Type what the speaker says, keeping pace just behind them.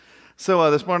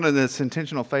So this morning in this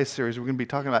Intentional Faith series, we're going to be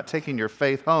talking about taking your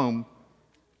faith home.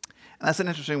 And that's an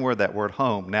interesting word, that word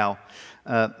home. Now,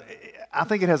 I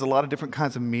think it has a lot of different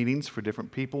kinds of meanings for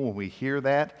different people when we hear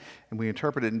that, and we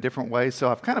interpret it in different ways. So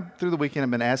I've kind of, through the weekend,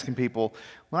 I've been asking people,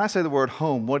 when I say the word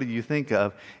home, what do you think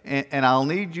of? And I'll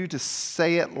need you to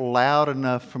say it loud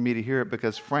enough for me to hear it,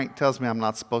 because Frank tells me I'm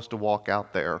not supposed to walk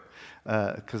out there,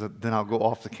 because then I'll go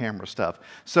off the camera stuff.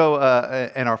 So,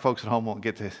 and our folks at home won't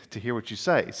get to hear what you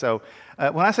say. So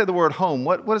when I say the word home,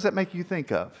 what does that make you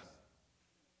think of?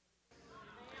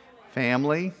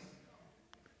 Family?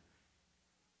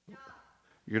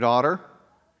 Your daughter?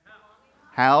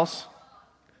 House?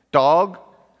 Dog?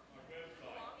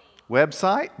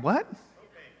 Website? What?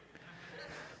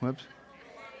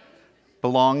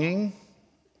 Belonging?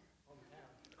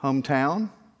 Hometown?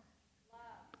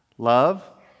 Love?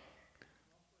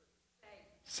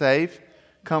 Safe?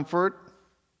 Comfort?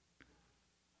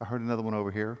 I heard another one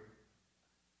over here.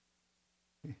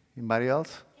 Anybody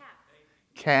else?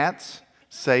 Cats?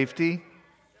 Safety?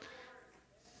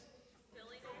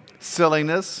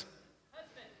 Silliness.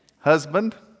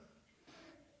 Husband.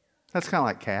 That's kind of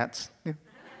like cats. Yeah.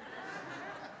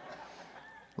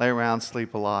 Lay around,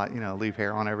 sleep a lot, leave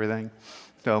hair on everything.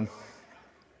 So,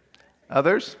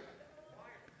 others?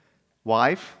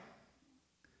 Wife.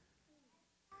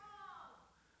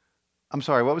 I'm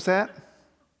sorry, what was that?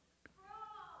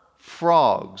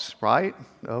 Frogs, right?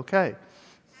 Okay.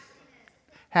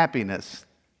 Happiness.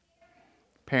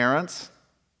 Parents.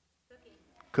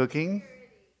 Cooking.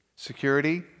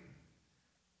 Security,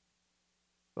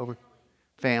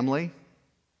 family,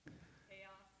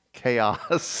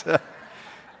 chaos.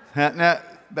 Now,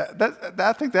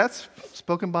 I think that's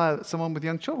spoken by someone with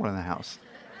young children in the house.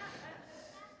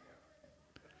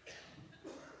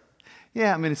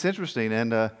 Yeah, I mean, it's interesting.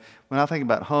 And when I think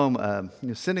about home,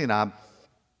 Cindy and I,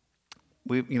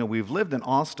 we've lived in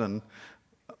Austin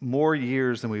more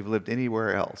years than we've lived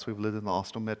anywhere else. We've lived in the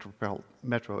Austin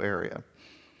metro area.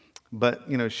 But,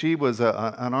 she was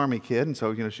an Army kid, and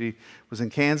so, she was in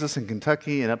Kansas and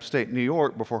Kentucky and upstate New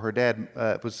York before her dad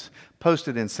was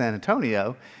posted in San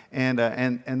Antonio. And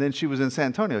then she was in San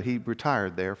Antonio. He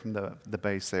retired there from the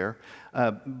base there.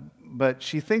 But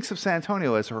she thinks of San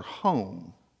Antonio as her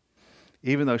home,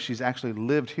 even though she's actually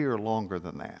lived here longer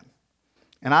than that.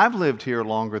 And I've lived here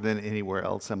longer than anywhere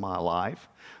else in my life.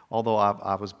 Although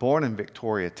I was born in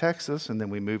Victoria, Texas, and then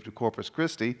we moved to Corpus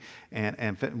Christi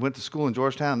and went to school in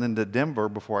Georgetown and then to Denver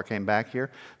before I came back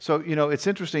here. So, it's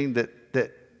interesting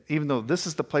that even though this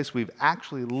is the place we've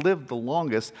actually lived the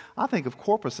longest, I think of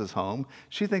Corpus as home.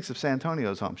 She thinks of San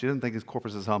Antonio as home. She doesn't think of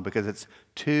Corpus as home because it's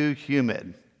too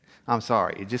humid. I'm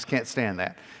sorry, you just can't stand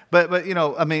that. But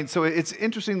so it's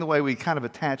interesting the way we kind of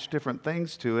attach different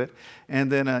things to it.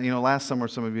 And then, last summer,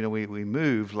 some of you know, we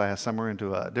moved last summer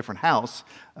into a different house.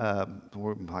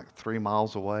 We're like 3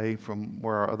 miles away from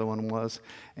where our other one was.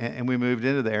 And we moved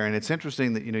into there. And it's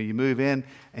interesting that, you move in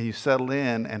and you settle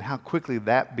in and how quickly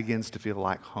that begins to feel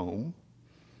like home,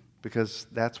 because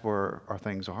that's where our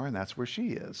things are and that's where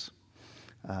she is.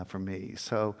 For me.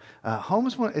 So home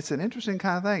is it's an interesting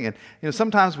kind of thing. And,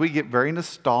 sometimes we get very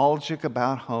nostalgic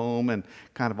about home and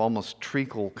kind of almost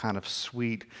treacle kind of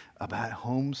sweet about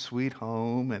home, sweet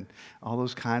home, and all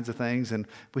those kinds of things. And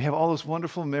we have all those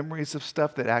wonderful memories of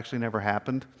stuff that actually never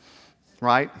happened,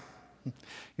 right?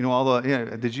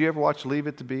 Did you ever watch Leave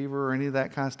It to Beaver or any of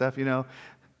that kind of stuff?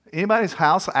 Anybody's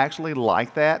house actually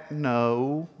like that?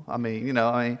 No.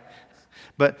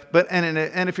 But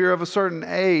if you're of a certain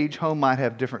age, home might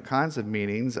have different kinds of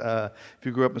meanings. If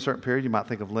you grew up in a certain period, you might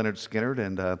think of Leonard Skinner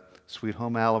and Sweet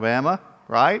Home Alabama,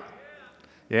 right?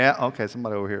 Yeah. Okay.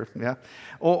 Somebody over here. Yeah.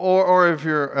 Or if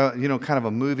you're kind of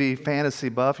a movie fantasy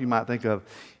buff, you might think of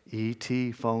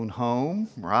E.T. Phone Home,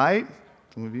 right?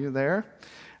 Some of you there.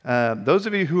 Those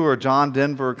of you who are John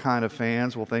Denver kind of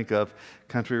fans will think of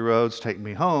Country Roads, Take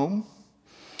Me Home.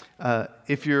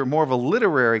 If you're more of a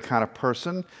literary kind of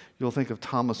person, you'll think of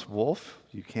Thomas Wolfe,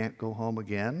 You Can't Go Home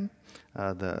Again,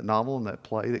 the novel and that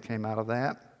play that came out of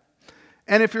that.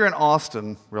 And if you're in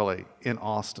Austin,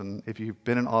 if you've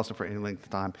been in Austin for any length of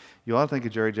time, you ought to think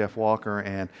of Jerry Jeff Walker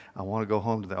and I Want to Go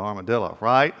Home to the Armadillo,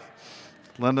 right?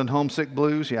 London Homesick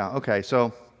Blues, yeah, okay.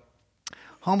 So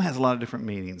home has a lot of different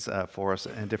meanings for us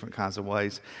in different kinds of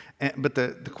ways. But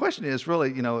the question is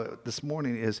really, this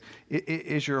morning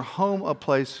is your home a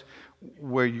place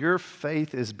where your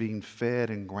faith is being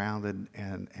fed and grounded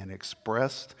and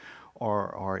expressed?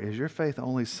 Or is your faith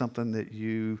only something that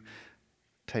you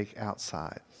take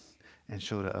outside and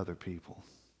show to other people?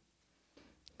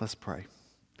 Let's pray.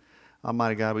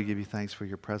 Almighty God, we give you thanks for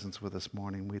your presence with us this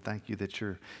morning. We thank you that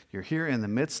you're here in the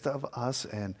midst of us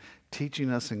and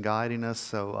teaching us and guiding us.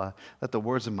 So let the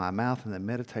words of my mouth and the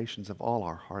meditations of all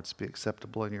our hearts be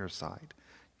acceptable in your sight.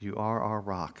 You are our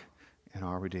rock and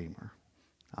our Redeemer.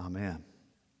 Amen.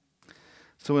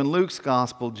 So in Luke's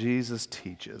gospel, Jesus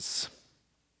teaches,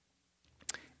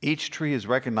 each tree is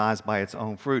recognized by its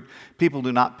own fruit. People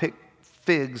do not pick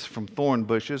figs from thorn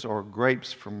bushes or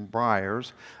grapes from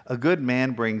briars. A good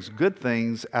man brings good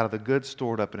things out of the good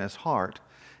stored up in his heart,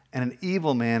 and an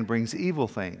evil man brings evil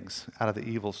things out of the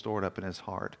evil stored up in his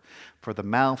heart. For the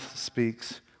mouth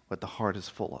speaks what the heart is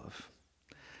full of.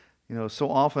 You know, so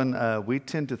often we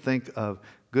tend to think of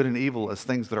good and evil as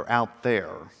things that are out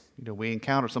there. You know, we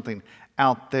encounter something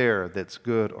out there that's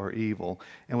good or evil.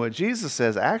 And what Jesus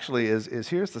says actually is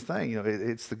here's the thing, you know,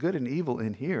 it's the good and evil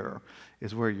in here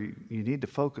is where you need to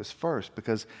focus first,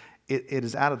 because it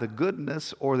is out of the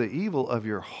goodness or the evil of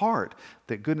your heart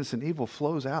that goodness and evil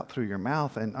flows out through your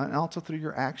mouth and also through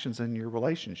your actions and your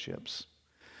relationships.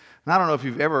 And I don't know if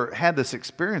you've ever had this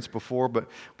experience before, but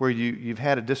where you've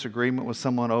had a disagreement with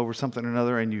someone over something or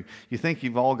another, and you think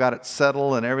you've all got it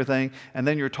settled and everything, and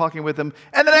then you're talking with them,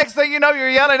 and the next thing you know, you're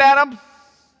yelling at them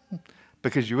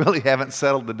because you really haven't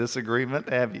settled the disagreement,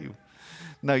 have you?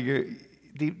 No, you're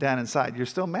deep down inside, you're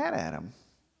still mad at them.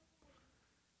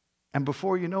 And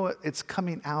before you know it, it's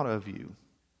coming out of you.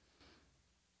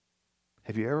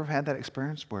 Have you ever had that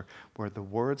experience where the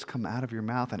words come out of your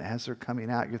mouth, and as they're coming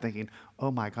out, you're thinking,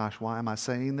 oh my gosh, why am I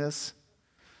saying this?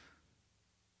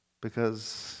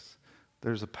 Because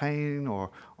there's a pain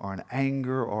or an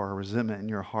anger or a resentment in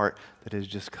your heart that is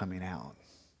just coming out.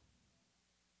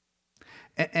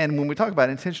 And when we talk about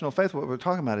intentional faith, what we're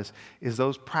talking about is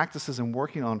those practices and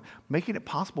working on making it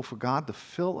possible for God to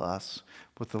fill us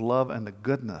with the love and the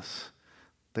goodness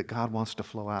that God wants to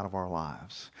flow out of our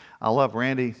lives. I love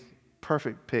Randy.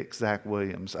 Perfect pick, Zach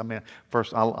Williams. I mean,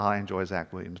 first, I enjoy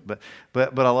Zach Williams, but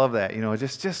I love that. You know,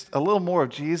 just a little more of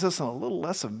Jesus and a little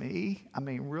less of me. I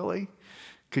mean, really?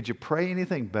 Could you pray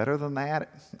anything better than that?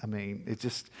 I mean, it's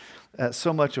just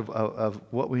so much of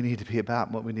what we need to be about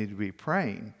and what we need to be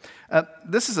praying.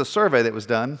 This is a survey that was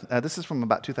done. This is from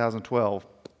about 2012.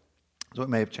 So it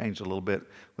may have changed a little bit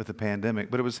with the pandemic,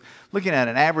 but it was looking at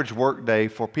an average work day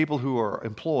for people who are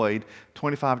employed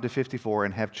 25 to 54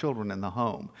 and have children in the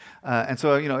home. And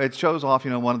so, you know, it shows off,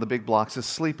 you know, one of the big blocks is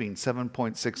sleeping,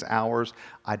 7.6 hours.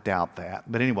 I doubt that.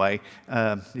 But anyway,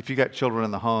 if you got children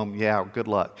in the home, yeah, good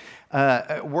luck.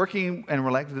 Working and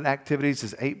related activities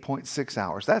is 8.6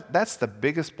 hours. That's the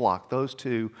biggest block. Those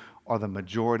two are the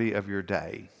majority of your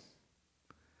day.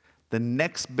 The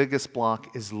next biggest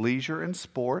block is leisure and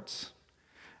sports.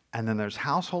 And then there's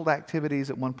household activities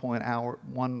at 1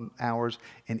 hours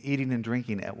and eating and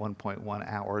drinking at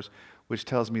 1.1 hours, which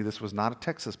tells me this was not a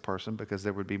Texas person because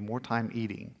there would be more time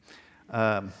eating.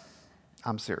 I'm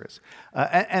serious.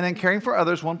 And then caring for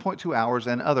others, 1.2 hours,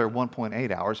 and other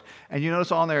 1.8 hours. And you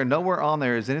notice nowhere on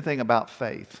there is anything about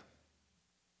faith.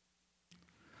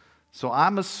 So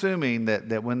I'm assuming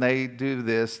that when they do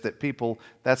this, that people,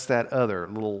 that's that other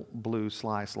little blue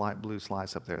slice, light blue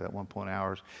slice up there, that 1.0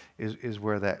 hours is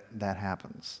where that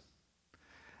happens.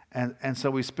 And so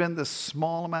we spend this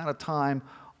small amount of time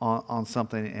on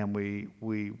something, and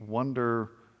we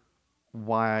wonder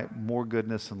why more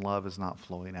goodness and love is not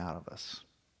flowing out of us.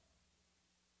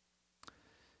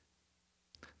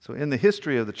 So in the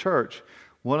history of the church,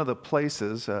 one of the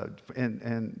places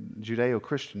in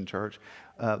Judeo-Christian church,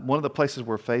 one of the places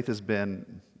where faith has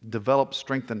been developed,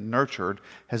 strengthened, nurtured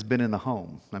has been in the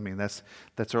home. I mean, that's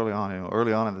early on. You know,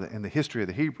 early on in the history of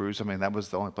the Hebrews, I mean, that was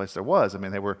the only place there was. I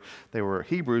mean,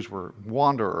 Hebrews were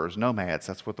wanderers, nomads.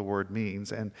 That's what the word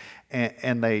means, and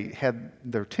they had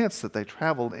their tents that they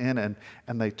traveled in,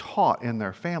 and they taught in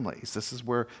their families. This is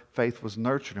where faith was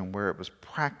nurtured and where it was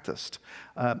practiced,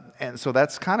 and so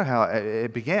that's kind of how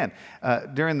it began.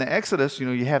 During the Exodus, you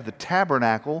know, you have the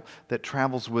tabernacle that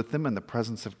travels with them in the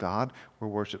presence of God, where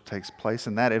worship takes place,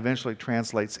 and that eventually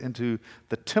translates into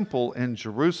the temple in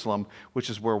Jerusalem, which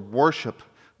is where worship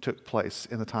took place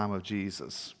in the time of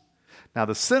Jesus. Now,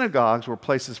 the synagogues were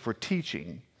places for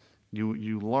teaching.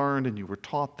 You learned and you were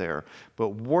taught there, but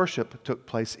worship took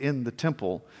place in the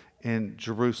temple in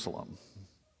Jerusalem.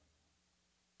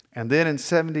 And then in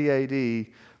 70 AD,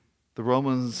 the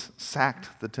Romans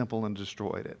sacked the temple and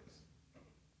destroyed it.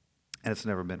 And it's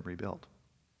never been rebuilt.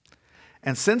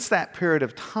 And since that period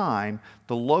of time,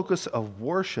 the locus of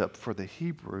worship for the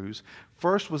Hebrews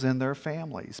first was in their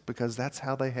families, because that's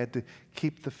how they had to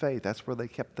keep the faith. That's where they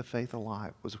kept the faith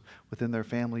alive, was within their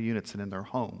family units and in their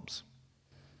homes.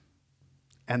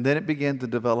 And then it began to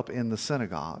develop in the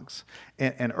synagogues.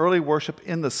 And early worship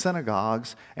in the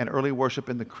synagogues and early worship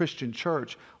in the Christian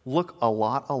church look a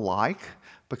lot alike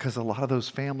because a lot of those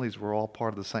families were all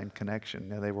part of the same connection.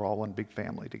 You know, they were all one big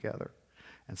family together.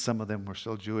 And some of them were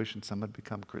still Jewish and some had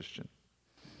become Christian.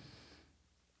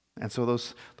 And so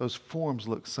those forms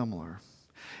look similar.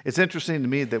 It's interesting to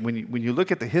me that when you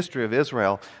look at the history of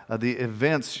Israel, the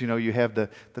events, you have the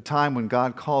time when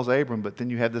God calls Abram, but then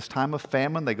you have this time of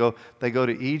famine. They go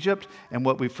to Egypt, and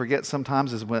what we forget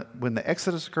sometimes is when the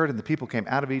Exodus occurred and the people came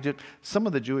out of Egypt, some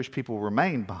of the Jewish people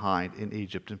remained behind in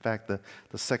Egypt. In fact,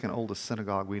 the second oldest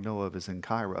synagogue we know of is in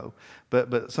Cairo.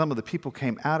 But some of the people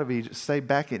came out of Egypt, stayed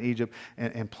back in Egypt,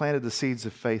 and planted the seeds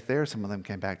of faith there. Some of them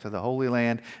came back to the Holy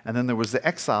Land, and then there was the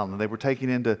exile, and they were taken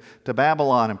into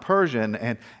Babylon and Persia,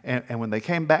 and when they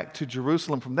came back to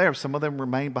Jerusalem from there, some of them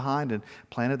remained behind and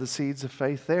planted the seeds of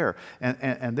faith there.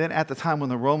 And then at the time when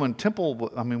the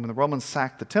Romans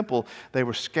sacked the temple, they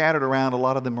were scattered around, a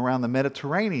lot of them around the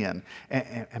Mediterranean,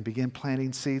 and began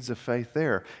planting seeds of faith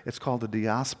there. It's called the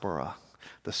diaspora,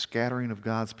 the scattering of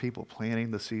God's people,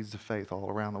 planting the seeds of faith all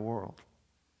around the world.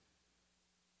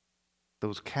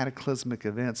 Those cataclysmic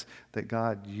events that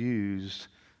God used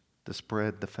to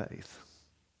spread the faith.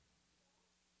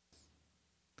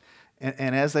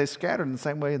 And as they scattered in the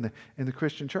same way in the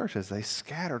Christian church, as they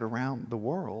scattered around the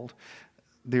world,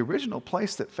 the original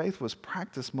place that faith was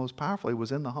practiced most powerfully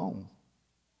was in the home.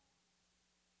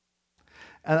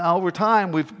 And over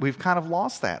time, we've kind of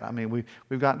lost that. I mean,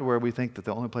 we've gotten to where we think that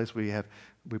the only place we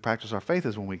practice our faith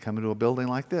is when we come into a building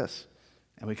like this,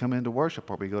 and we come into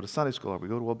worship, or we go to Sunday school, or we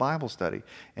go to a Bible study,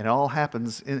 and it all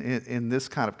happens in this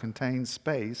kind of contained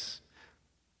space.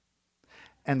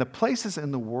 And the places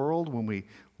in the world, when we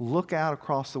look out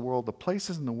across the world, the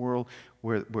places in the world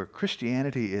where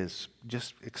Christianity is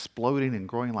just exploding and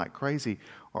growing like crazy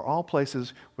are all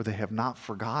places where they have not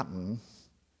forgotten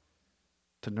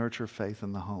to nurture faith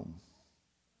in the home.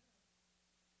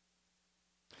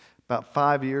 About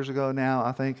 5 years ago now,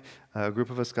 I think, a group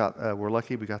of us were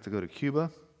lucky. We got to go to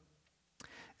Cuba.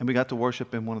 And we got to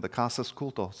worship in one of the Casas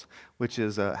Cultos, which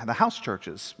is the house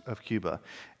churches of Cuba.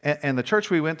 And the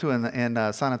church we went to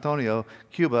in San Antonio,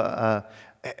 Cuba,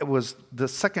 it was the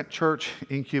second church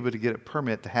in Cuba to get a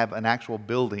permit to have an actual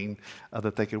building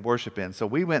that they could worship in. So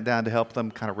we went down to help them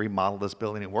kind of remodel this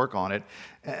building and work on it.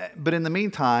 But in the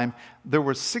meantime, there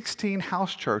were 16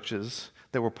 house churches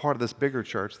that were part of this bigger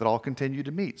church that all continued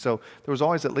to meet. So there was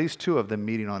always at least 2 of them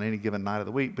meeting on any given night of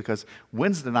the week, because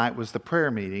Wednesday night was the prayer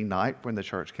meeting night when the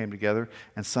church came together,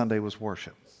 and Sunday was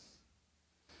worship.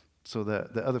 So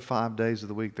the other 5 days of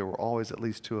the week, there were always at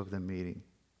least 2 of them meeting.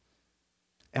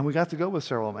 And we got to go with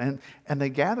several of them, and they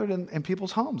gathered in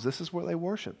people's homes. This is where they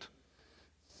worshiped.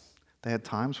 They had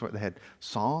times where they had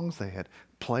songs, they had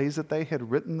plays that they had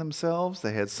written themselves.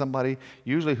 They had somebody,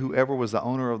 usually whoever was the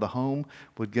owner of the home,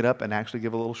 would get up and actually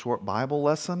give a little short Bible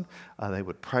lesson. They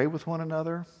would pray with one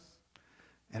another.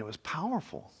 And it was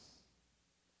powerful.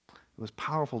 It was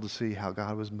powerful to see how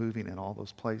God was moving in all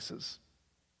those places.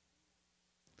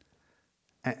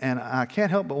 And I can't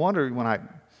help but wonder when I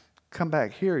come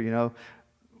back here,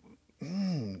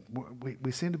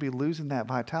 we seem to be losing that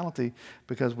vitality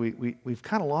because we've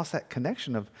kind of lost that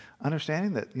connection of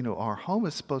understanding that, our home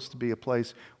is supposed to be a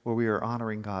place where we are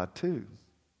honoring God too.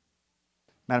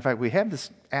 Matter of fact, we have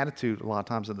this attitude a lot of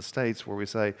times in the States where we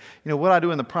say, what I do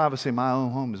in the privacy of my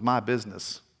own home is my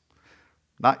business.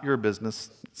 Not your business,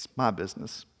 it's my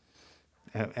business.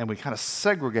 And we kind of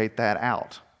segregate that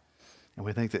out. And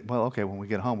we think that, when we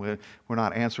get home, we're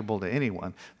not answerable to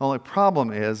anyone. The only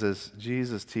problem is, as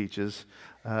Jesus teaches,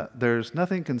 there's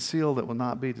nothing concealed that will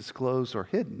not be disclosed or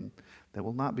hidden, that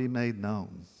will not be made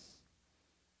known.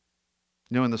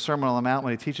 In the Sermon on the Mount,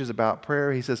 when he teaches about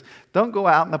prayer, he says, don't go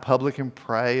out in the public and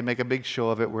pray and make a big show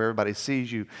of it where everybody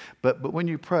sees you. But when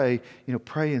you pray,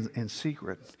 pray in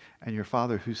secret, and your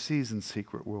Father who sees in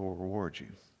secret will reward you.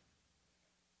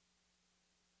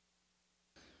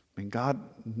 God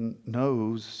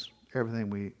knows everything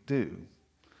we do.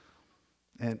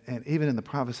 And even in the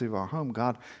privacy of our home,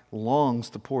 God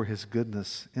longs to pour his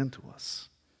goodness into us.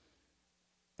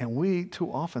 And we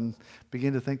too often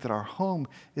begin to think that our home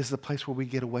is the place where we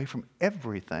get away from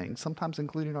everything, sometimes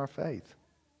including our faith.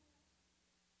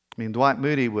 Dwight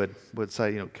Moody would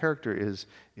say, character is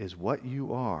what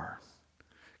you are.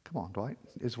 Come on, Dwight.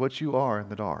 Is what you are in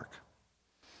the dark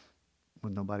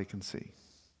when nobody can see.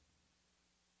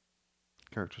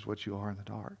 Character is what you are in the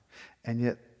dark. And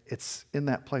yet, it's in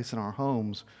that place in our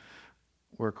homes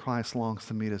where Christ longs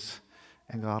to meet us,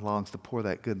 and God longs to pour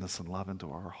that goodness and love into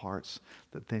our hearts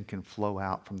that then can flow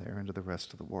out from there into the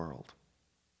rest of the world.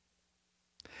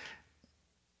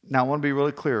 Now, I want to be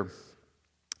really clear.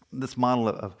 This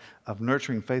model of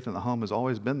nurturing faith in the home has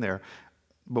always been there,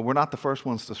 but we're not the first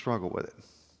ones to struggle with it.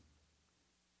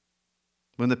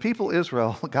 When the people of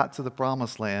Israel got to the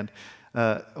promised land,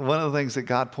 one of the things that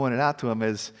God pointed out to them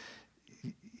is,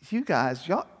 you guys,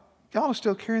 y'all are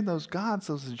still carrying those gods,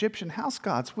 those Egyptian house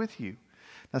gods with you.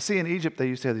 Now, see, in Egypt, they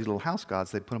used to have these little house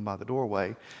gods. They'd put them by the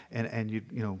doorway, and you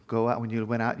go out. When you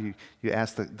went out, you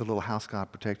asked the little house god to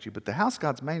protect you. But the house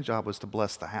god's main job was to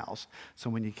bless the house. So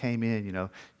when you came in,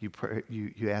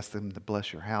 you asked them to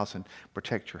bless your house and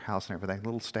protect your house and everything.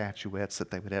 Little statuettes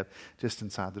that they would have just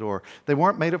inside the door. They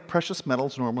weren't made of precious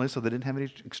metals normally, so they didn't have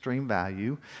any extreme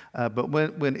value. But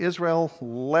when Israel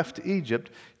left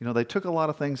Egypt, they took a lot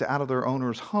of things out of their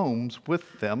owners' homes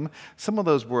with them. Some of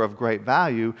those were of great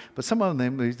value, but some of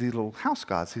them, these little house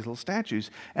gods, these little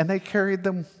statues, and they carried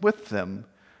them with them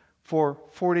for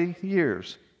 40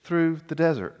 years through the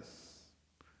desert.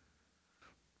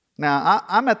 Now,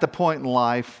 I'm at the point in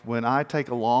life when I take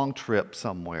a long trip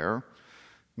somewhere,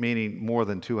 meaning more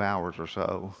than 2 hours or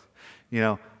so,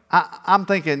 I'm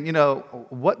thinking,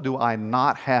 what do I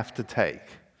not have to take?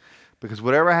 Because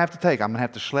whatever I have to take, I'm going to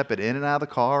have to schlep it in and out of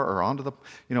the car or onto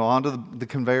the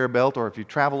conveyor belt. Or if you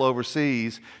travel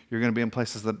overseas, you're going to be in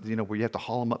places that, where you have to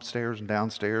haul them upstairs and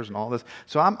downstairs and all this.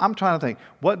 So I'm trying to think,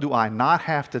 what do I not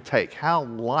have to take? How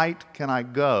light can I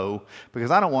go? Because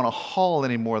I don't want to haul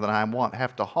any more than I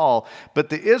have to haul.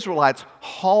 But the Israelites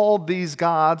hauled these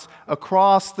gods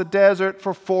across the desert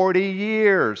for 40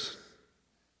 years.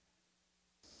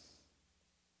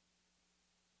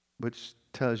 Which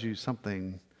tells you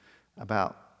something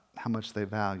about how much they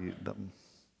valued them.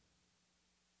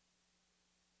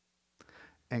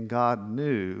 And God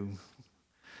knew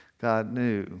that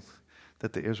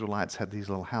the Israelites had these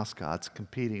little house gods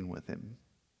competing with him.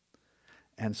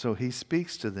 And so he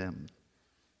speaks to them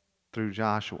through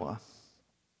Joshua.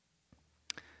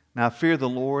 Now fear the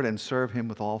Lord and serve him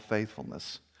with all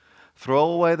faithfulness. Throw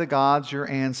away the gods your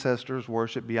ancestors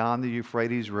worshiped beyond the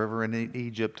Euphrates River and in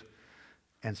Egypt,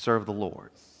 and serve the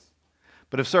Lord.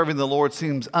 But if serving the Lord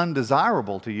seems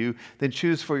undesirable to you, then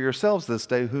choose for yourselves this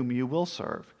day whom you will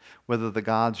serve, whether the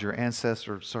gods your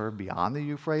ancestors served beyond the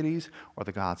Euphrates or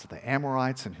the gods of the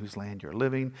Amorites in whose land you're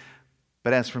living.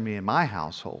 But as for me and my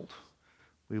household,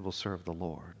 we will serve the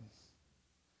Lord.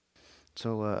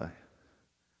 So,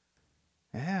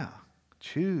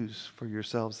 choose for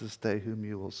yourselves this day whom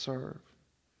you will serve.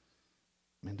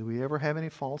 And do we ever have any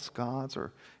false gods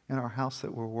or in our house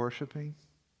that we're worshiping?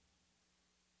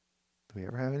 Do we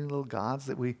ever have any little gods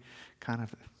that we kind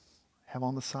of have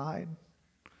on the side?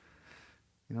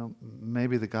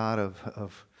 Maybe the God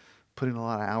of putting a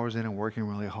lot of hours in and working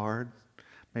really hard.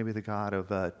 Maybe the God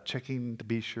of checking to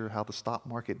be sure how the stock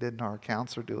market did and our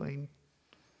accounts are doing.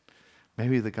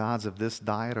 Maybe the gods of this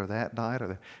diet or that diet, or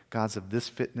the gods of this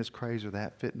fitness craze or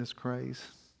that fitness craze.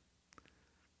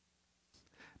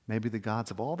 Maybe the gods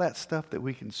of all that stuff that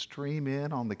we can stream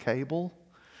in on the cable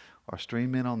or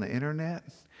stream in on the internet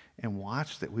and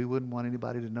watch that we wouldn't want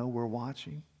anybody to know we're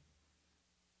watching.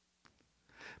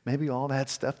 Maybe all that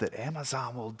stuff that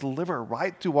Amazon will deliver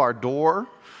right to our door.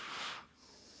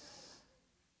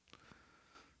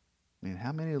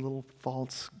 How many little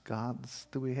false gods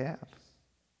do we have?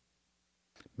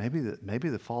 Maybe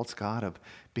the false god of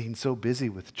being so busy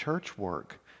with church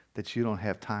work that you don't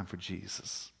have time for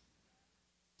Jesus.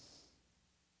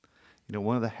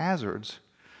 One of the hazards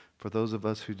for those of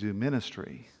us who do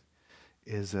ministry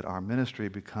is that our ministry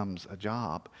becomes a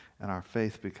job and our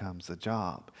faith becomes a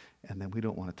job, and then we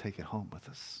don't want to take it home with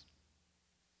us.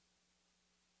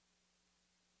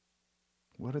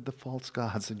 What are the false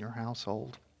gods in your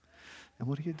household? And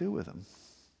what do you do with them?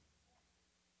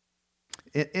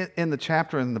 In the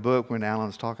chapter in the book when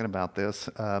Alan's talking about this,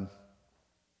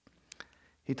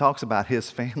 he talks about his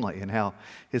family and how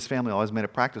his family always made a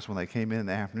practice when they came in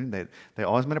the afternoon. They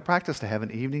always made a practice to have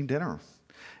an evening dinner.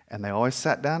 And they always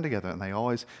sat down together and they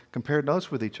always compared notes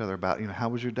with each other about, how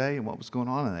was your day and what was going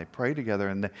on. And they prayed together.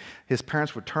 And his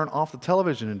parents would turn off the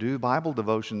television and do Bible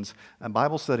devotions and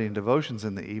Bible study and devotions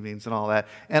in the evenings and all that.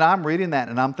 And I'm reading that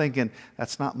and I'm thinking,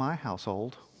 that's not my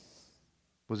household.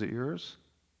 Was it yours?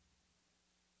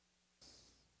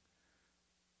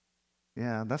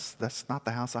 Yeah, that's not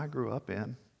the house I grew up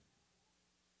in.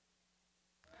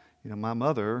 My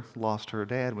mother lost her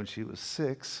dad when she was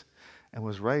 6 and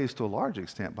was raised to a large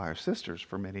extent by her sisters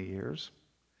for many years.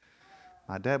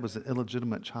 My dad was an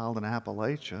illegitimate child in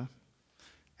Appalachia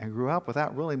and grew up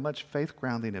without really much faith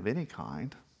grounding of any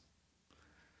kind.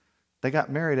 They got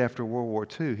married after World War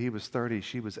II. He was 30,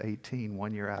 she was 18,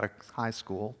 1 year out of high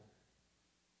school.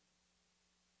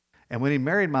 And when he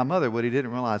married my mother, what he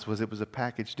didn't realize was it was a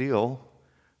package deal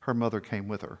her mother came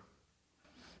with her.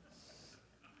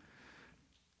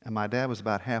 And my dad was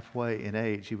about halfway in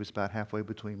age. He was about halfway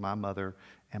between my mother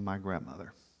and my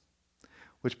grandmother,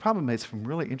 which probably made some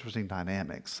really interesting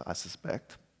dynamics, I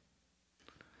suspect.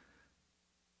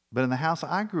 But in the house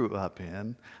I grew up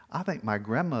in, I think my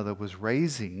grandmother was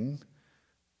raising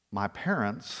my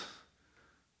parents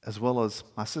as well as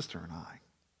my sister and I.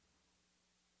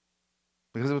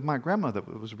 Because it was my grandmother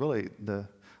that was really the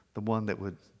one that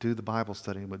would do the Bible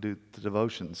study and would do the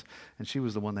devotions. And she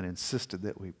was the one that insisted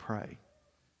that we pray.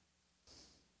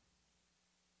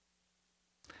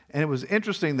 And it was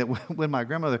interesting that when my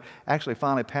grandmother actually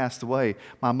finally passed away,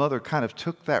 my mother kind of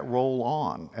took that role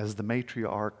on as the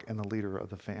matriarch and the leader of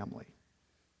the family.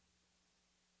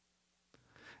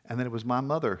 And then it was my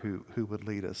mother who would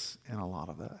lead us in a lot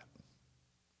of that.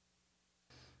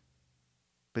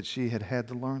 But she had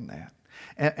to learn that.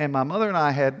 And my mother and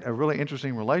I had a really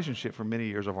interesting relationship for many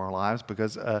years of our lives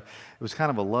because it was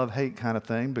kind of a love-hate kind of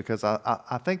thing, because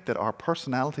I think that our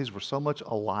personalities were so much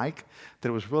alike that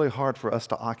it was really hard for us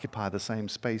to occupy the same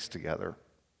space together.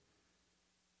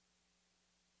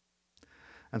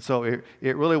 And so it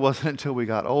really wasn't until we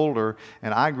got older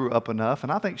and I grew up enough,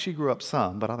 and I think she grew up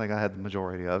some, but I think I had the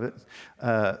majority of it,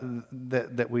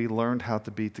 that we learned how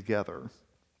to be together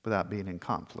without being in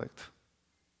conflict.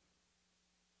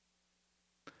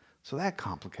 So that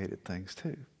complicated things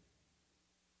too.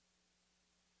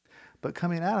 But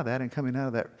coming out of that and coming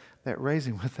out of that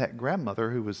raising with that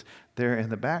grandmother who was there in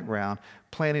the background,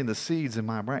 planting the seeds in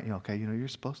my brain, you're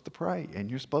supposed to pray and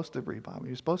you're supposed to read Bible,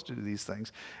 you're supposed to do these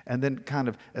things. And then kind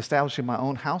of establishing my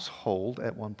own household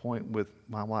at one point with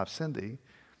my wife, Cindy.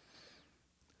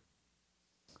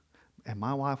 And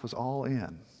my wife was all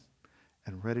in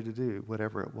and ready to do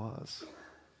whatever it was.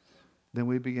 Then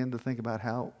we begin to think about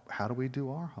how do we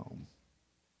do our home.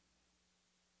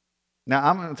 Now,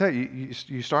 I'm going to tell you,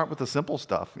 you start with the simple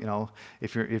stuff.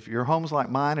 If your home's like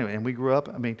mine and we grew up,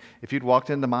 if you'd walked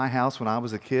into my house when I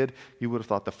was a kid, you would have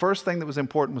thought the first thing that was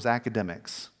important was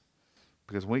academics.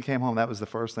 Because when we came home, that was the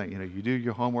first thing. You do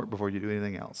your homework before you do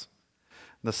anything else.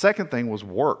 The second thing was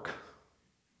work.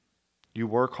 You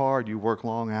work hard, you work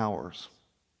long hours.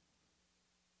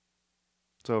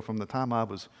 So from the time I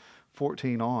was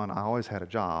 14 on, I always had a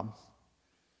job.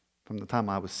 From the time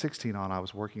I was 16 on, I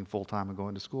was working full-time and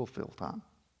going to school full-time.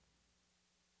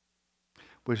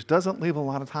 Which doesn't leave a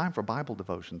lot of time for Bible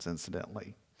devotions,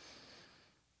 incidentally.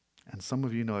 And some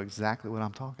of you know exactly what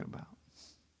I'm talking about.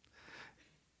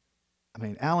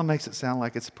 Alan makes it sound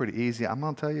like it's pretty easy. I'm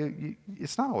going to tell you,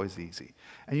 it's not always easy.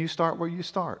 And you start where you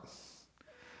start.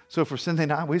 So for Cindy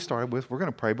and I, we started with, we're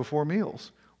going to pray before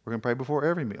meals. We're going to pray before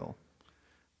every meal.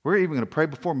 We're even going to pray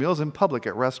before meals in public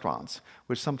at restaurants,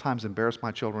 which sometimes embarrassed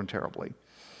my children terribly,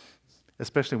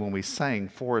 especially when we sang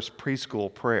Forest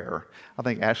Preschool Prayer. I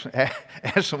think Ashley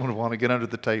would want to get under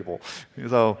the table.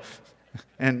 So,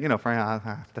 and Frank,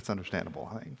 that's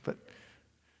understandable, I think.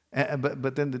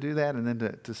 But then to do that, and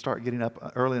then to start getting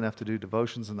up early enough to do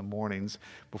devotions in the mornings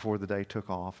before the day took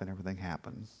off and everything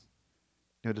happened.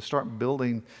 To start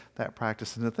building that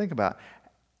practice and to think about,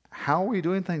 how are we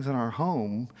doing things in our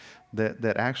home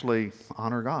that actually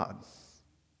honor God?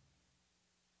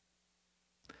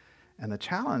 And the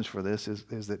challenge for this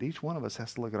is that each one of us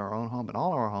has to look at our own home, and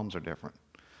all of our homes are different,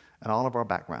 and all of our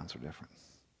backgrounds are different.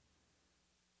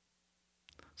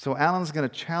 So Alan's going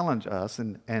to challenge us,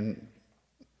 and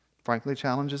frankly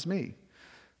challenges me,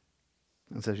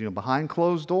 and says, behind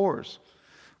closed doors,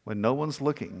 when no one's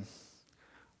looking,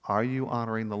 are you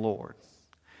honoring the Lord?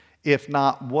 If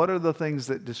not, what are the things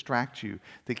that distract you,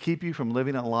 that keep you from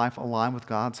living a life aligned with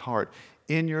God's heart?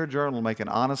 In your journal, make an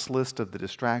honest list of the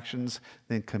distractions,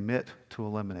 then commit to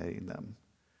eliminating them.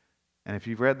 And if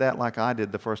you've read that like I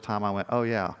did the first time, I went, oh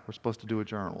yeah, we're supposed to do a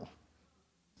journal.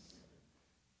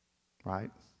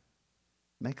 Right?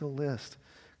 Make a list.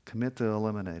 Commit to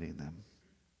eliminating them.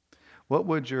 What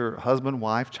would your husband,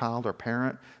 wife, child, or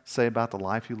parent say about the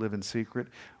life you live in secret?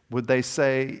 Would they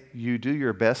say you do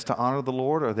your best to honor the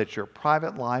Lord, or that your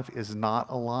private life is not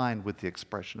aligned with the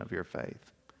expression of your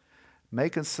faith?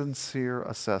 Make a sincere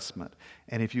assessment.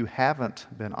 And if you haven't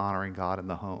been honoring God in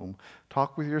the home,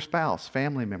 talk with your spouse,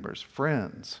 family members,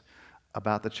 friends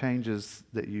about the changes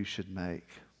that you should make.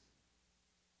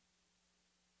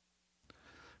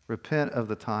 Repent of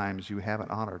the times you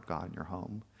haven't honored God in your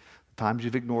home, the times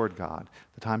you've ignored God,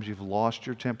 the times you've lost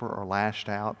your temper or lashed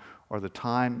out, or the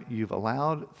time you've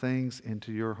allowed things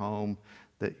into your home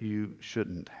that you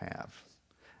shouldn't have.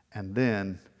 And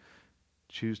then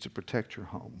choose to protect your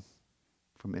home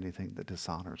from anything that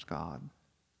dishonors God.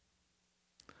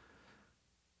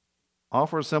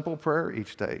 Offer a simple prayer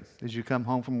each day as you come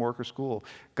home from work or school.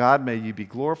 God, may you be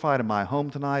glorified in my home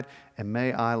tonight, and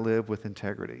may I live with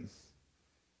integrity.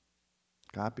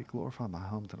 God, be glorified in my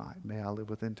home tonight. May I live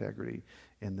with integrity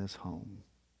in this home.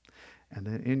 And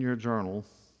then in your journal,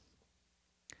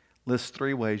 list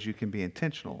 3 ways you can be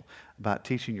intentional about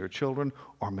teaching your children,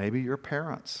 or maybe your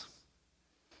parents,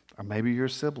 or maybe your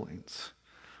siblings,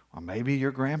 or maybe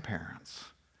your grandparents,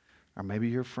 or maybe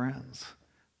your friends,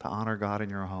 to honor God in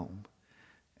your home.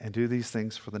 And do these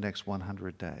things for the next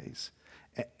 100 days.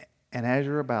 And as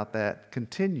you're about that,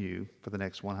 continue for the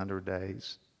next 100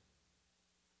 days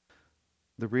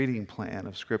the reading plan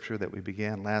of Scripture that we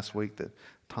began last week that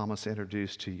Thomas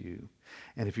introduced to you.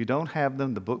 And if you don't have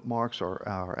them, the bookmarks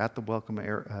are at the welcome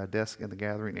desk in the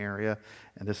gathering area.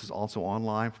 And this is also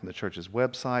online from the church's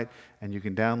website. And you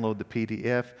can download the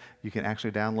PDF. You can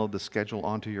actually download the schedule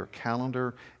onto your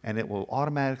calendar. And it will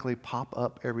automatically pop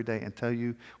up every day and tell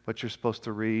you what you're supposed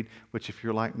to read, which, if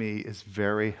you're like me, is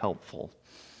very helpful.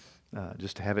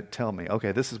 Just to have it tell me,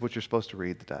 okay, this is what you're supposed to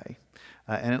read today.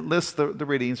 And it lists the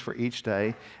readings for each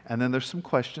day. And then there's some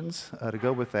questions to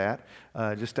go with that.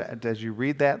 As you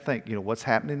read that, think, what's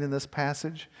happening in this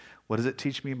passage? What does it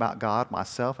teach me about God,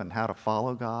 myself, and how to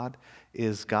follow God?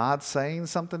 Is God saying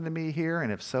something to me here? And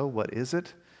if so, what is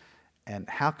it? And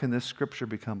how can this Scripture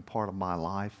become part of my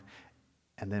life?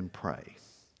 And then pray.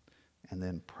 And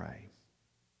then pray.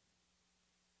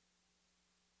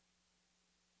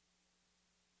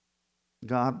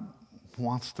 God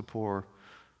wants to pour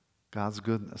God's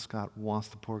goodness. God wants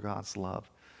to pour God's love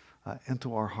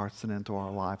into our hearts and into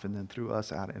our life, and then through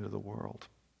us out into the world.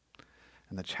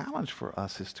 And the challenge for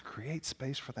us is to create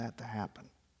space for that to happen.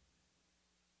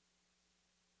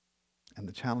 And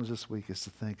the challenge this week is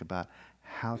to think about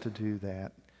how to do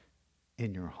that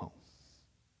in your home,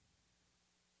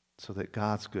 so that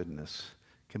God's goodness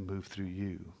can move through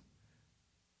you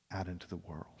out into the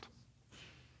world.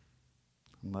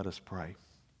 And let us pray.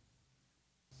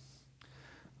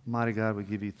 Mighty God, we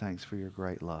give you thanks for your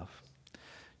great love.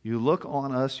 You look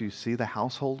on us, you see the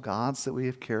household gods that we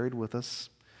have carried with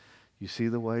us. You see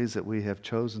the ways that we have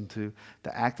chosen to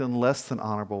act in less than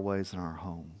honorable ways in our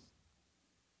home.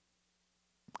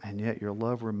 And yet your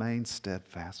love remains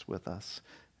steadfast with us,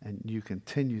 and you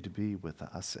continue to be with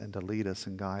us and to lead us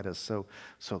and guide us.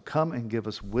 So come and give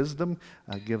us wisdom,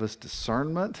 give us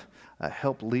discernment,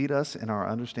 help lead us in our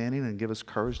understanding, and give us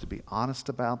courage to be honest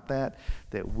about that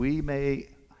we may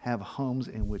have homes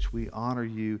in which we honor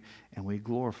you and we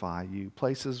glorify you,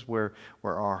 places where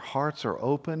our hearts are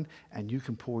open and you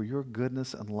can pour your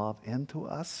goodness and love into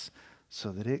us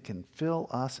so that it can fill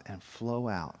us and flow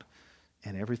out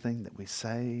in everything that we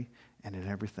say and in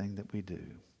everything that we do.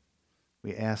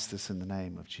 We ask this in the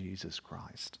name of Jesus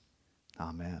Christ.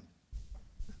 Amen.